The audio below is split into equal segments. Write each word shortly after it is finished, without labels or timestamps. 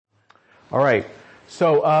All right.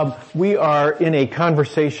 So we are in a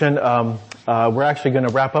conversation. We're actually going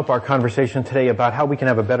to wrap up our conversation today about how we can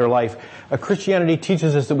have a better life. Christianity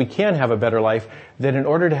teaches us that we can have a better life, that in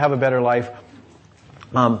order to have a better life,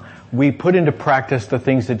 we put into practice the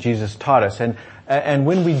things that Jesus taught us. And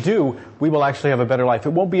when we do, we will actually have a better life.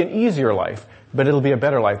 It won't be an easier life, but it'll be a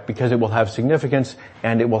better life because it will have significance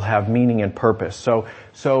and it will have meaning and purpose. So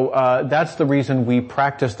that's the reason we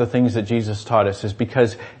practice the things that Jesus taught us, is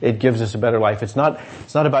because it gives us a better life. It's not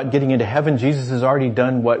about getting into heaven. Jesus has already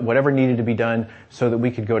done whatever needed to be done so that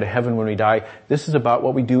we could go to heaven when we die. This is about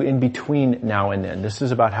what we do in between now and then. This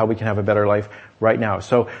is about how we can have a better life right now.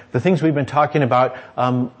 So the things we've been talking about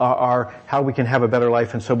are how we can have a better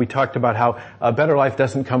life. And so we talked about how a better life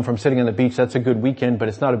doesn't come from sitting on the beach. That's a good weekend, but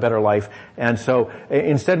it's not a better life. And so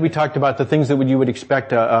instead we talked about the things that you would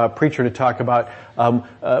expect a preacher to talk about.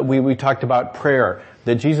 We talked about prayer,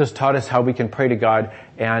 that Jesus taught us how we can pray to God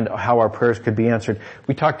and how our prayers could be answered.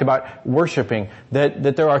 We talked about worshiping, that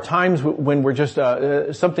there are times when we're just,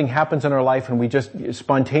 something happens in our life and we just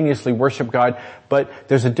spontaneously worship God, but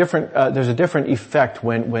there's a different effect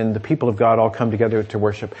when the people of God all come together to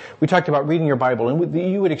worship. We talked about reading your Bible, and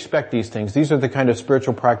you would expect these things. These are the kind of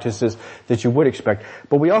spiritual practices that you would expect.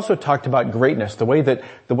 But we also talked about greatness. The way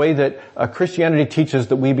that Christianity teaches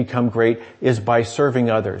that we become great is by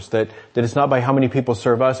serving others. That it's not by how many people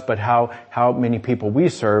serve us, but how many people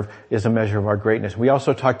we serve is a measure of our greatness. We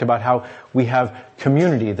also talked about how we have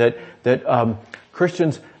community, that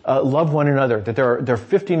Christians love one another, that there are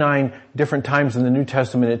 59 different times in the New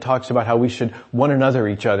Testament it talks about how we should one another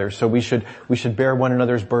each other. So we should bear one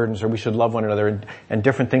another's burdens, or we should love one another, and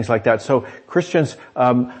different things like that. So Christians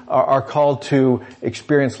are called to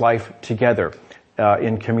experience life together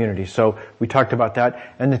in community. So we talked about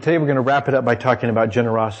that. And today we're going to wrap it up by talking about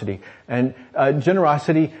generosity. And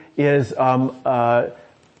generosity is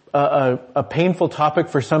a painful topic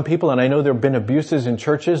for some people, and I know there have been abuses in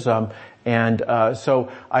churches, so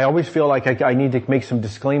I always feel like I need to make some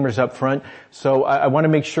disclaimers up front. So I want to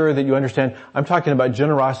make sure that you understand I'm talking about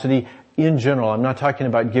generosity in general. I'm not talking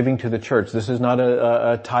about giving to the church. This is not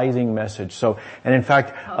a tithing message. So, and in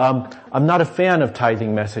fact, I'm not a fan of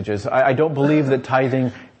tithing messages. I don't believe that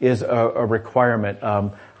tithing is a requirement.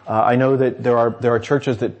 I know that there are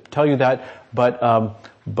churches that tell you that, but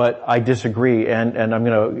I disagree, and I'm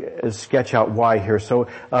going to sketch out why here. So,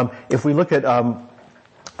 if we look at,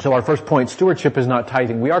 so our first point, stewardship is not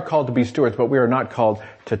tithing. We are called to be stewards, but we are not called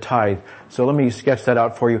to tithe. So let me sketch that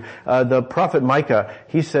out for you. The prophet Micah,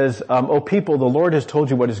 he says, O people, the Lord has told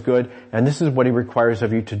you what is good, and this is what he requires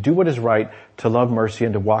of you, to do what is right, to love mercy,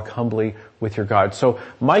 and to walk humbly with your God. So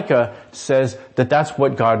Micah says that that's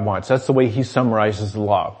what God wants. That's the way he summarizes the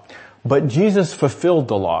law. But Jesus fulfilled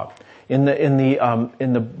the law. In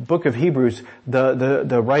the book of Hebrews,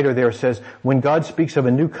 the writer there says, when God speaks of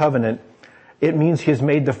a new covenant, it means he has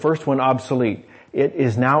made the first one obsolete. It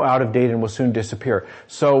is now out of date and will soon disappear.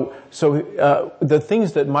 So the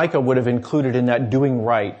things that Micah would have included in that doing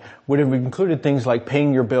right would have included things like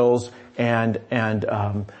paying your bills and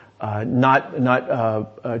not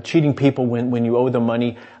cheating people when you owe them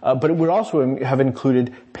money. But it would also have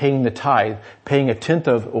included paying the tithe, paying a tenth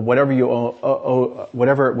of whatever you owe,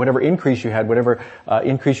 whatever increase you had,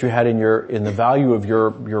 increase you had in the value of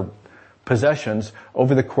your possessions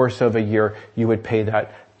over the course of a year. You would pay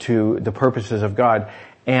that to the purposes of God.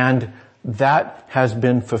 And that has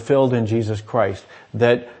been fulfilled in Jesus Christ.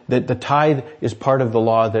 That the tithe is part of the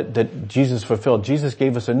law that Jesus fulfilled. Jesus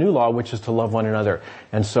gave us a new law, which is to love one another.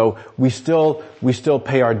 And so we still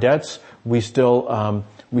pay our debts. We still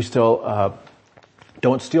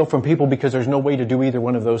don't steal from people, because there's no way to do either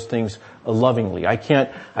one of those things lovingly. I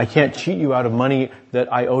can't cheat you out of money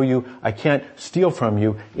that I owe you. I can't steal from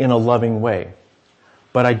you in a loving way.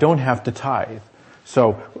 But I don't have to tithe.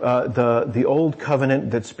 So the old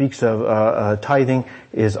covenant that speaks of tithing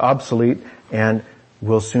is obsolete and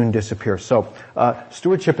will soon disappear. So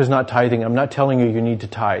stewardship is not tithing. I'm not telling you need to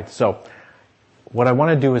tithe. So what I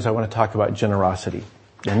want to do is I want to talk about generosity.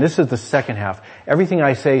 And this is the second half. Everything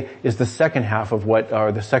I say is the second half of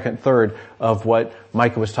or the second third of what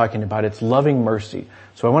Micah was talking about. It's loving mercy.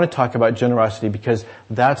 So I want to talk about generosity because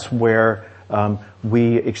that's where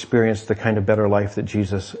we experience the kind of better life that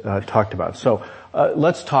Jesus talked about. So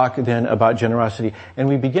let's talk then about generosity. And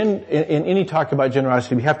we begin, in any talk about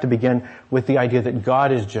generosity, we have to begin with the idea that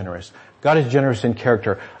God is generous. God is generous in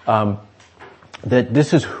character. That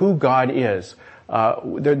this is who God is.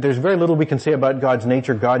 There's very little we can say about God's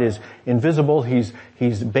nature. God is invisible. He's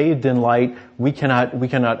bathed in light. We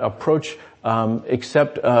cannot approach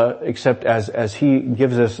except as He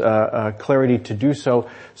gives us clarity to do so.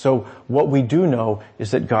 So what we do know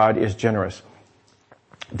is that God is generous.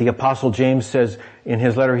 The Apostle James says in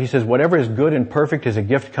his letter, he says, whatever is good and perfect is a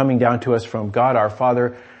gift coming down to us from God our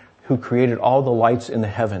Father, who created all the lights in the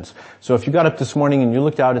heavens. So if you got up this morning and you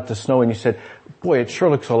looked out at the snow and you said, boy, it sure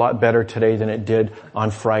looks a lot better today than it did on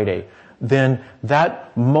Friday, then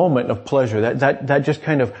that moment of pleasure, that just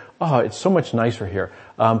kind of, oh, it's so much nicer here.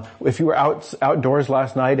 If you were outdoors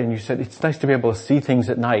last night and you said, it's nice to be able to see things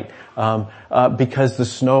at night, because the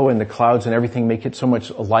snow and the clouds and everything make it so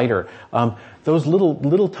much lighter. Those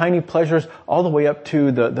little tiny pleasures, all the way up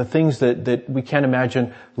to the things that we can't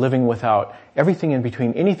imagine living without. Everything in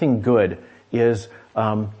between, anything good is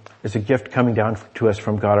a gift coming down to us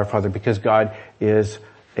from God our Father, because God is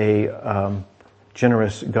a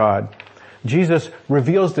generous God. Jesus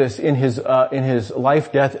reveals this in his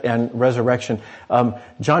life, death, and resurrection.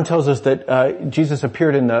 John tells us that Jesus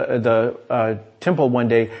appeared in the temple one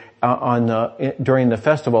day during the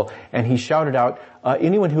festival, and he shouted out,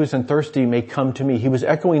 anyone who is thirsty may come to me. He was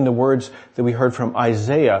echoing the words that we heard from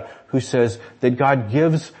Isaiah, who says that God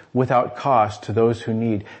gives without cost to those who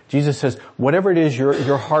need. Jesus says, whatever it is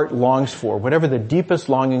your heart longs for, whatever the deepest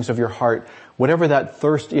longings of your heart, whatever that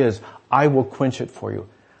thirst is, I will quench it for you.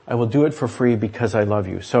 I will do it for free because I love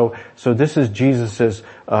you. So this is Jesus'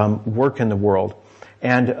 work in the world.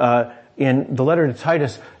 And in the letter to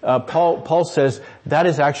Titus, Paul says that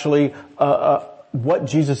is actually what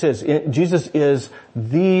Jesus is. Jesus is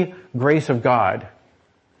the grace of God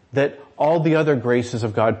that all the other graces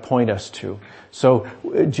of God point us to. So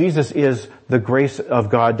Jesus is the grace of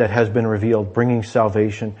God that has been revealed, bringing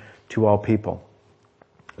salvation to all people.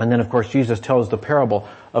 And then, of course, Jesus tells the parable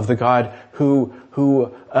of the God who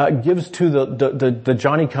gives to the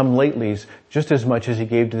Johnny-come-latelys just as much as he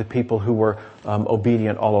gave to the people who were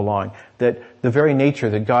obedient all along. That the very nature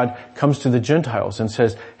that God comes to the Gentiles and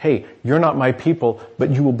says, hey, you're not my people, but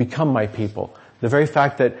you will become my people. The very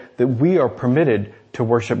fact that we are permitted to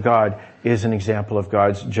worship God is an example of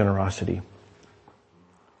God's generosity.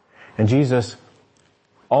 And Jesus,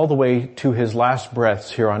 all the way to his last breaths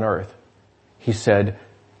here on earth, he said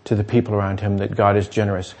to the people around him that God is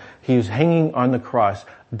generous. He is hanging on the cross,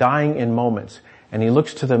 dying in moments, and he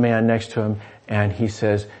looks to the man next to him and he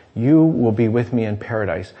says, you will be with me in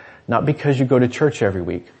paradise. Not because you go to church every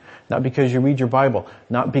week, not because you read your Bible,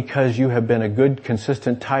 not because you have been a good,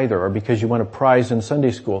 consistent tither, or because you won a prize in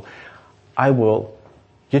Sunday school. I will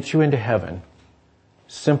get you into heaven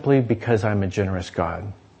simply because I'm a generous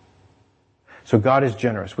God. So God is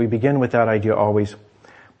generous. We begin with that idea always.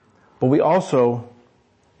 But we also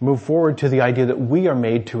move forward to the idea that we are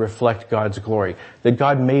made to reflect God's glory, that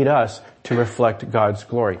God made us to reflect God's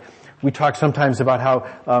glory. We talk sometimes about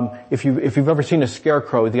how if you've ever seen a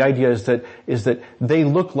scarecrow, the idea is that they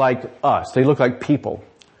look like us, they look like people.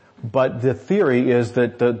 But the theory is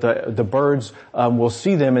that the birds will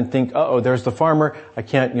see them and think, uh-oh, there's the farmer. I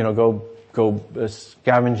can't go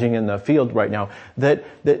scavenging in the field right now. That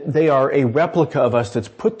they are a replica of us that's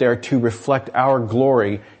put there to reflect our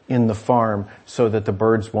glory in the farm so that the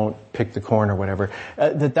birds won't pick the corn or whatever.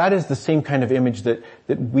 That is the same kind of image that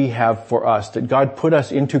we have for us, that God put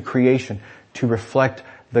us into creation to reflect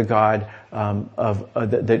the God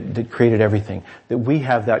that created everything, that we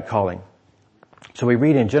have that calling. So we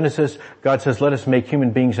read in Genesis, God says, let us make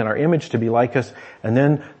human beings in our image to be like us. And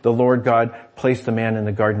then the Lord God placed the man in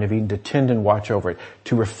the Garden of Eden to tend and watch over it,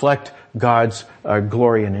 to reflect God's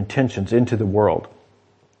glory and intentions into the world.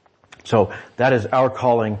 So that is our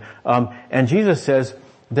calling. And Jesus says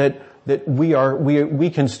that we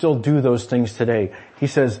can still do those things today. He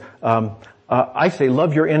says, I say,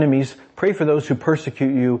 love your enemies, pray for those who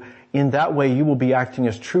persecute you. In that way you will be acting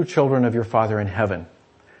as true children of your Father in heaven.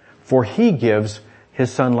 For he gives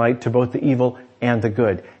his sunlight to both the evil and the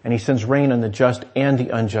good, and he sends rain on the just and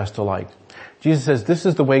the unjust alike. Jesus says this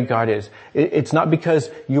is the way God is. It's not because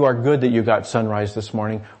you are good that you got sunrise this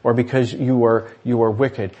morning, or because you are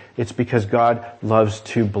wicked. It's because God loves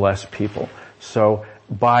to bless people. So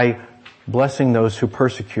by blessing those who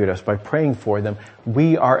persecute us, by praying for them,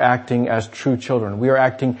 we are acting as true children. We are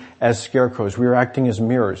acting as scarecrows. We are acting as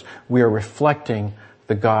mirrors. We are reflecting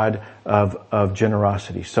the God of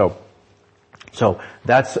generosity. So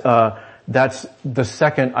that's the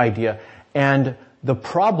second idea. And the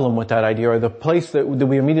problem with that idea, or the place that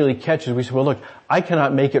we immediately catch, is we say, well, look, I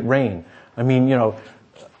cannot make it rain. I mean,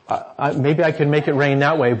 maybe I can make it rain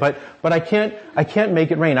that way, but I can't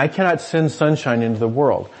make it rain. I cannot send sunshine into the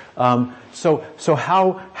world. So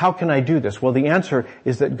how can I do this? Well, the answer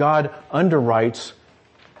is that God underwrites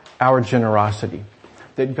our generosity.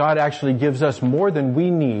 That God actually gives us more than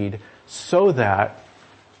we need so that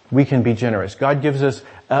we can be generous. God gives us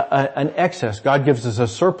an excess. God gives us a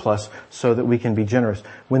surplus so that we can be generous.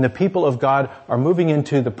 When the people of God are moving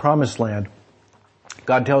into the promised land,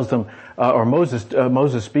 God tells them, or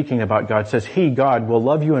Moses speaking about God says, He, God, will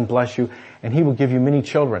love you and bless you, and He will give you many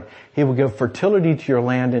children. He will give fertility to your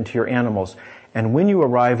land and to your animals. And when you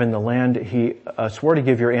arrive in the land He swore to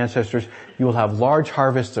give your ancestors, you will have large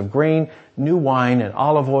harvests of grain, new wine and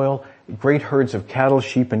olive oil, great herds of cattle,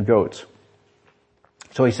 sheep, and goats.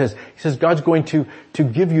 So he says God's going to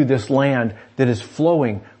give you this land that is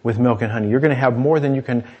flowing with milk and honey. You're going to have more than you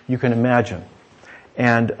can imagine.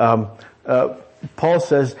 And Paul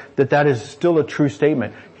says that is still a true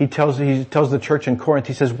statement. He tells the church in Corinth,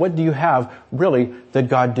 he says, what do you have really that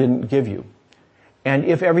God didn't give you? And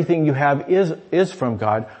if everything you have is from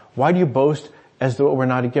God, why do you boast as though it were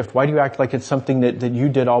not a gift? Why do you act like it's something that you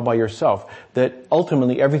did all by yourself? That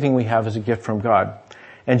ultimately everything we have is a gift from God.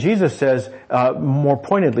 And Jesus says, more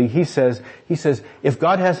pointedly, he says, if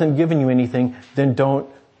God hasn't given you anything, then don't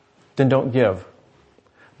give.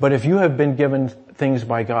 But if you have been given things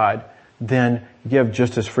by God, then give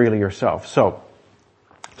just as freely yourself. So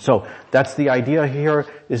that's the idea here,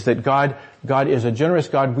 is that God is a generous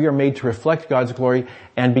God. We are made to reflect God's glory,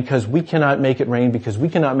 and because we cannot make it rain, because we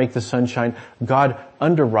cannot make the sun shine, God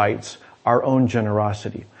underwrites our own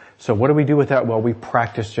generosity. So what do we do with that? Well, we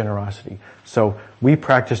practice generosity. So we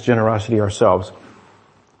practice generosity ourselves.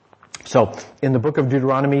 So in the book of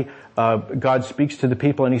Deuteronomy, God speaks to the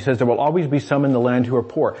people and He says there will always be some in the land who are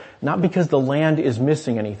poor. Not because the land is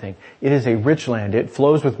missing anything. It is a rich land. It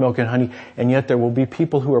flows with milk and honey, and yet there will be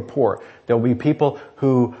people who are poor. There will be people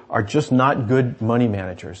who are just not good money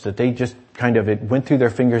managers, that they just it went through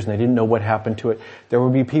their fingers and they didn't know what happened to it. There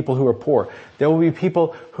will be people who are poor. There will be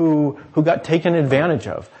people who got taken advantage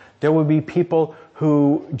of. There will be people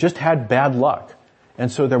who just had bad luck.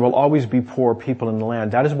 And so there will always be poor people in the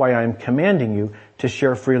land. That is why I am commanding you to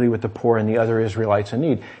share freely with the poor and the other Israelites in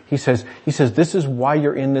need. He says, this is why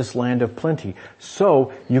you're in this land of plenty,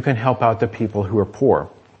 so you can help out the people who are poor.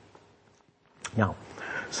 Now,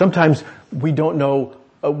 sometimes we don't know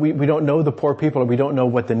we don't know the poor people, or we don't know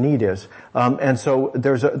what the need is. And so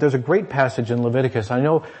there's a great passage in Leviticus. I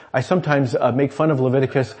know I sometimes make fun of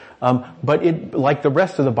Leviticus, but it, like the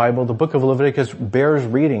rest of the Bible, the book of Leviticus bears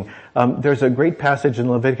reading. There's a great passage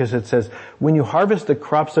in Leviticus that says, when you harvest the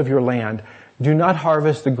crops of your land, do not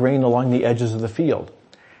harvest the grain along the edges of the field,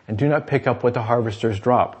 and do not pick up what the harvesters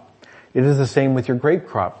drop. It is the same with your grape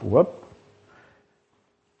crop.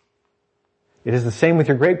 It is the same with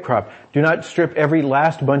your grape crop. Do not strip every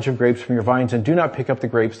last bunch of grapes from your vines, and do not pick up the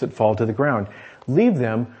grapes that fall to the ground. Leave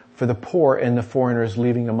them for the poor and the foreigners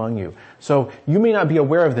living among you. So you may not be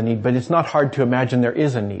aware of the need, but it's not hard to imagine there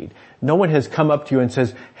is a need. No one has come up to you and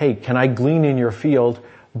says, hey, can I glean in your field?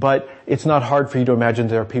 But it's not hard for you to imagine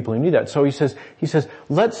there are people who need that. So he says,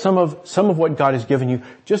 let some of what God has given you,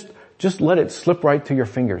 just let it slip right through your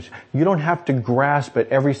fingers. You don't have to grasp at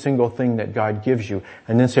every single thing that God gives you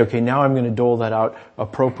and then say, okay, now I'm going to dole that out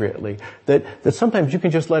appropriately. That sometimes you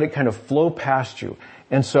can just let it kind of flow past you.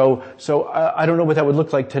 And so I don't know what that would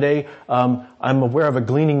look like today. I'm aware of a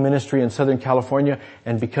gleaning ministry in Southern California,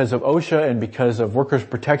 and because of OSHA and because of workers'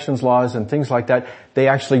 protections laws and things like that, they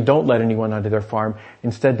actually don't let anyone onto their farm.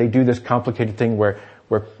 Instead, they do this complicated thing where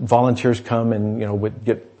volunteers come and, would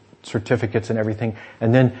get certificates and everything,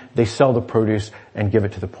 and then they sell the produce and give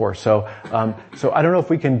it to the poor. So I don't know if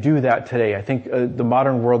we can do that today. I think the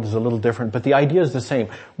modern world is a little different, but the idea is the same.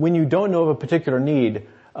 When you don't know of a particular need,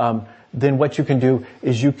 then what you can do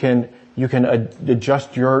is you can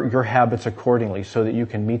adjust your habits accordingly so that you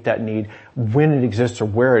can meet that need when it exists or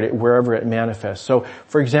wherever it manifests. So,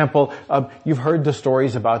 for example, you've heard the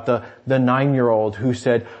stories about the 9-year-old who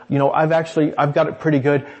said, I've got it pretty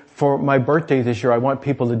good. For my birthday this year, I want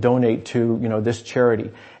people to donate to, this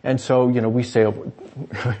charity. And so, we say,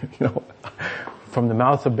 from the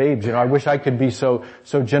mouth of babes, I wish I could be so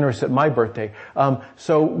generous at my birthday.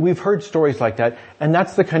 So we've heard stories like that, and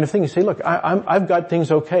that's the kind of thing you say, look, I've got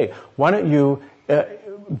things okay. Why don't you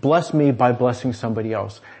bless me by blessing somebody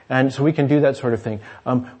else? And so we can do that sort of thing.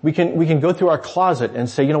 We can go through our closet and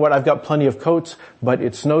say, you know what, I've got plenty of coats, but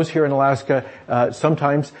it snows here in Alaska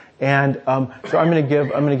sometimes, and so I'm going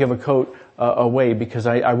to give a coat away because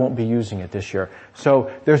I won't be using it this year.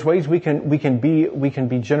 So there's ways we can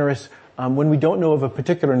be generous when we don't know of a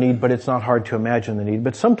particular need, but it's not hard to imagine the need.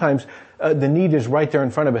 But sometimes the need is right there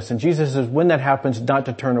in front of us, and Jesus says when that happens, not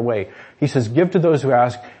to turn away. He says, give to those who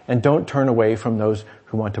ask, and don't turn away from those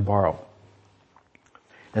who want to borrow.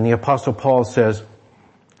 And the Apostle Paul says,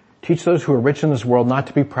 teach those who are rich in this world not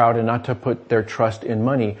to be proud and not to put their trust in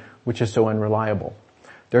money, which is so unreliable.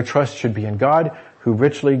 Their trust should be in God, who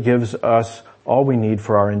richly gives us all we need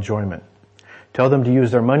for our enjoyment. Tell them to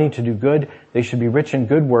use their money to do good. They should be rich in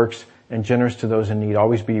good works and generous to those in need.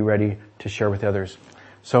 Always be ready to share with others.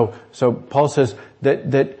 So Paul says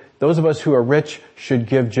that those of us who are rich should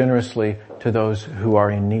give generously to those who are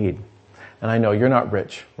in need. And I know you're not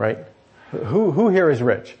rich, right? Who here is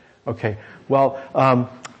rich? Okay. Well,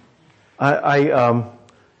 I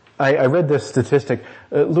read this statistic.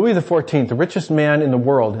 Louis XIV, the richest man in the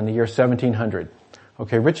world in the year 1700.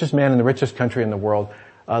 Okay, richest man in the richest country in the world.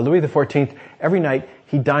 Louis XIV, every night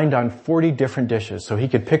he dined on 40 different dishes, so he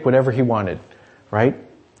could pick whatever he wanted, right? And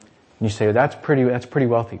you say, that's pretty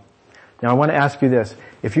wealthy. Now I want to ask you this.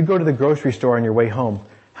 If you go to the grocery store on your way home,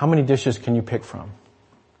 how many dishes can you pick from?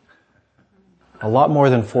 A lot more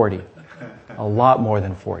than 40. A lot more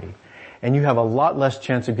than 40. And you have a lot less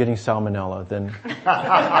chance of getting salmonella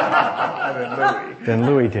than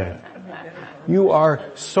Louis did. You are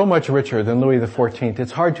so much richer than Louis XIV.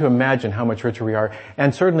 It's hard to imagine how much richer we are.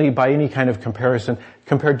 And certainly by any kind of comparison,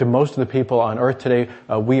 compared to most of the people on earth today,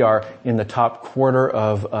 we are in the top quarter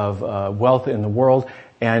of wealth in the world.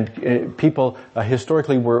 And people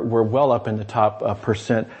historically were well up in the top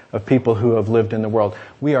percent of people who have lived in the world.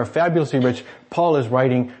 We are fabulously rich. Paul is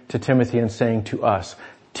writing to Timothy and saying to us,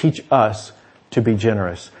 teach us to be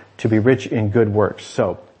generous, to be rich in good works.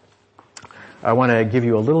 So, I want to give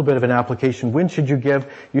you a little bit of an application. When should you give?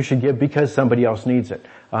 You should give because somebody else needs it.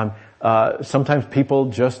 Sometimes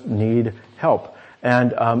people just need help.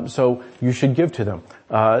 And so you should give to them.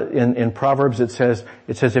 In Proverbs it says,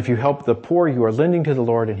 if you help the poor, you are lending to the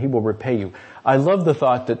Lord and He will repay you. I love the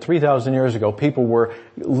thought that 3,000 years ago people were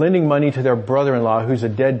lending money to their brother-in-law who's a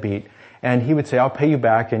deadbeat, and he would say, I'll pay you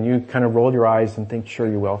back, and you kind of roll your eyes and think, sure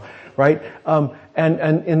you will, right? And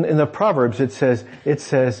in the Proverbs it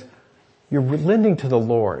says, you're lending to the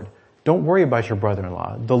Lord. Don't worry about your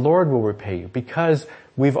brother-in-law. The Lord will repay you, because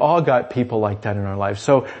we've all got people like that in our lives.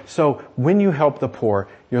 So when you help the poor,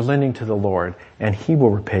 you're lending to the Lord and He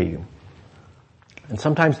will repay you. And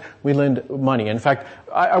sometimes we lend money. In fact,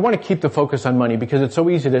 I want to keep the focus on money because it's so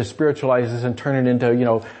easy to spiritualize this and turn it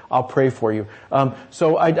into, I'll pray for you.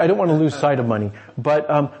 So I don't want to lose sight of money.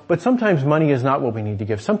 But sometimes money is not what we need to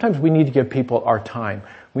give. Sometimes we need to give people our time.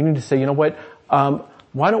 We need to say, you know what,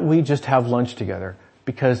 why don't we just have lunch together?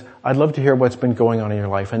 Because I'd love to hear what's been going on in your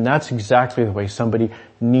life. And that's exactly the way somebody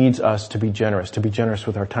needs us to be generous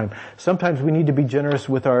with our time. Sometimes we need to be generous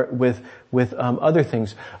with other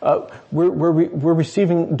things. We're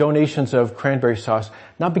receiving donations of cranberry sauce,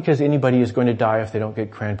 not because anybody is going to die if they don't get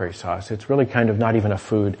cranberry sauce. It's really kind of not even a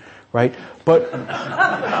food, right? But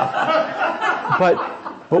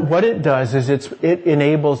what it does is it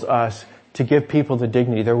enables us to give people the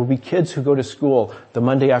dignity. There will be kids who go to school the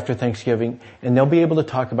Monday after Thanksgiving, and they'll be able to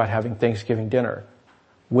talk about having Thanksgiving dinner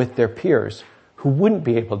with their peers who wouldn't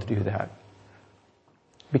be able to do that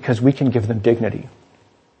because we can give them dignity.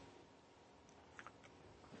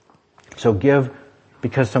 So give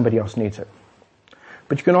because somebody else needs it.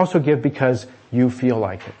 But you can also give because you feel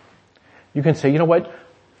like it. You can say, you know what?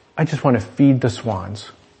 I just want to feed the swans.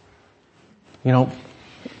 What?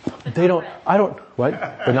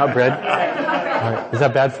 But not bread? All right. Is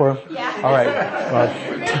that bad for them? Yeah. All right.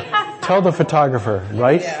 Well, tell the photographer,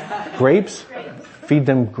 rice? Yeah. Grapes? Feed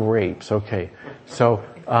them grapes. Okay. So,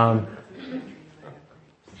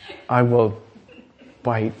 I will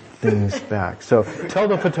bite things back. So, tell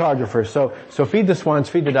the photographer. So feed the swans,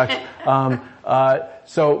 feed the ducks.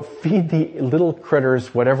 So feed the little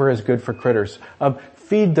critters, whatever is good for critters.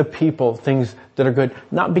 Feed the people things that are good,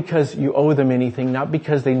 not because you owe them anything, not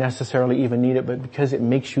because they necessarily even need it, but because it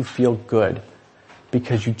makes you feel good.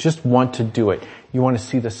 Because you just want to do it. You want to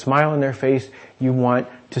see the smile on their face. You want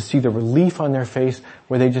to see the relief on their face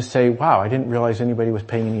where they just say, wow, I didn't realize anybody was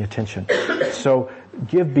paying any attention. So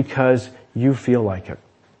give because you feel like it.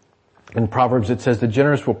 In Proverbs it says, the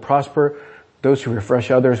generous will prosper. Those who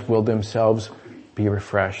refresh others will themselves be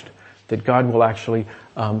refreshed. That God will actually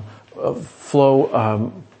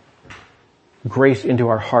flow grace into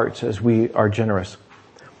our hearts as we are generous.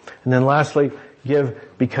 And then lastly, give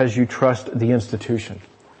because you trust the institution.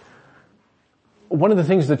 One of the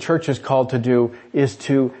things the church is called to do is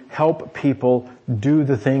to help people do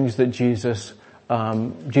the things that Jesus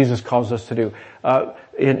calls us to do.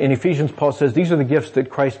 In Ephesians, Paul says, these are the gifts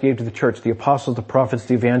that Christ gave to the church, the apostles, the prophets,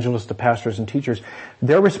 the evangelists, the pastors, and teachers.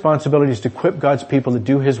 Their responsibility is to equip God's people to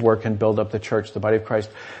do His work and build up the church, the body of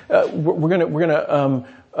Christ. We're gonna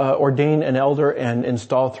ordain an elder and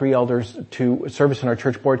install 3 elders to service in our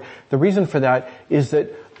church board. The reason for that is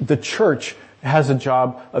that the church has a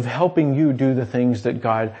job of helping you do the things that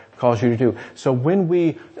God calls you to do. So when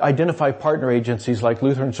we identify partner agencies like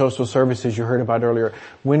Lutheran Social Services you heard about earlier,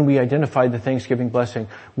 when we identify the Thanksgiving Blessing,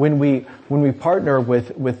 when we partner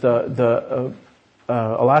with the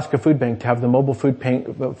Alaska Food Bank to have the mobile food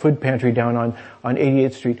pantry down on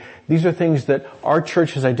 88th Street, these are things that our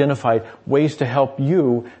church has identified, ways to help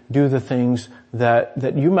you do the things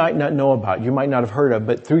that you might not know about, you might not have heard of,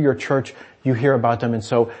 but through your church you hear about them, and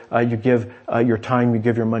so you give your time, you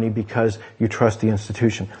give your money because you trust the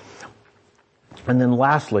institution. And then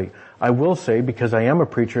lastly, I will say, because I am a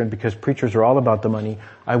preacher and because preachers are all about the money,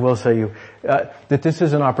 I will say you that this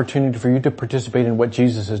is an opportunity for you to participate in what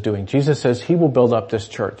Jesus is doing. Jesus says He will build up this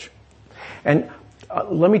church. And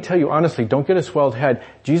let me tell you honestly, don't get a swelled head.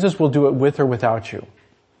 Jesus will do it with or without you.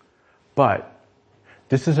 But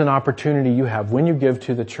this is an opportunity you have when you give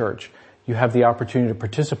to the church. You have the opportunity to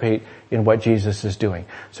participate in what Jesus is doing.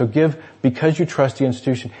 So give because you trust the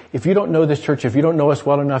institution. If you don't know this church, if you don't know us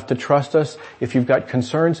well enough to trust us, if you've got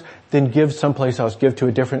concerns, then give someplace else. Give to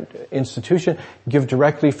a different institution. Give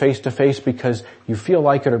directly face to face because you feel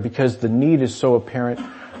like it or because the need is so apparent.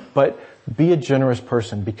 But be a generous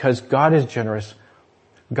person because God is generous.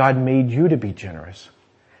 God made you to be generous.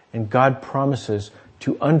 And God promises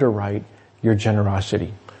to underwrite your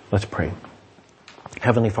generosity. Let's pray.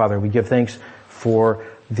 Heavenly Father, we give thanks for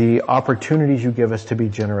the opportunities you give us to be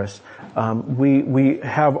generous. We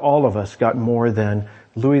have all of us got more than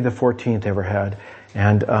Louis XIV ever had.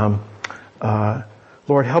 And,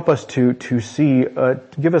 Lord, help us to see,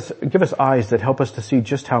 give us eyes that help us to see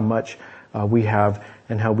just how much, we have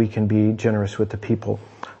and how we can be generous with the people.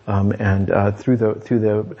 Through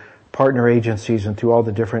the partner agencies and through all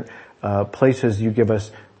the different, places you give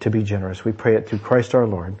us to be generous. We pray it through Christ our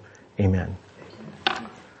Lord. Amen.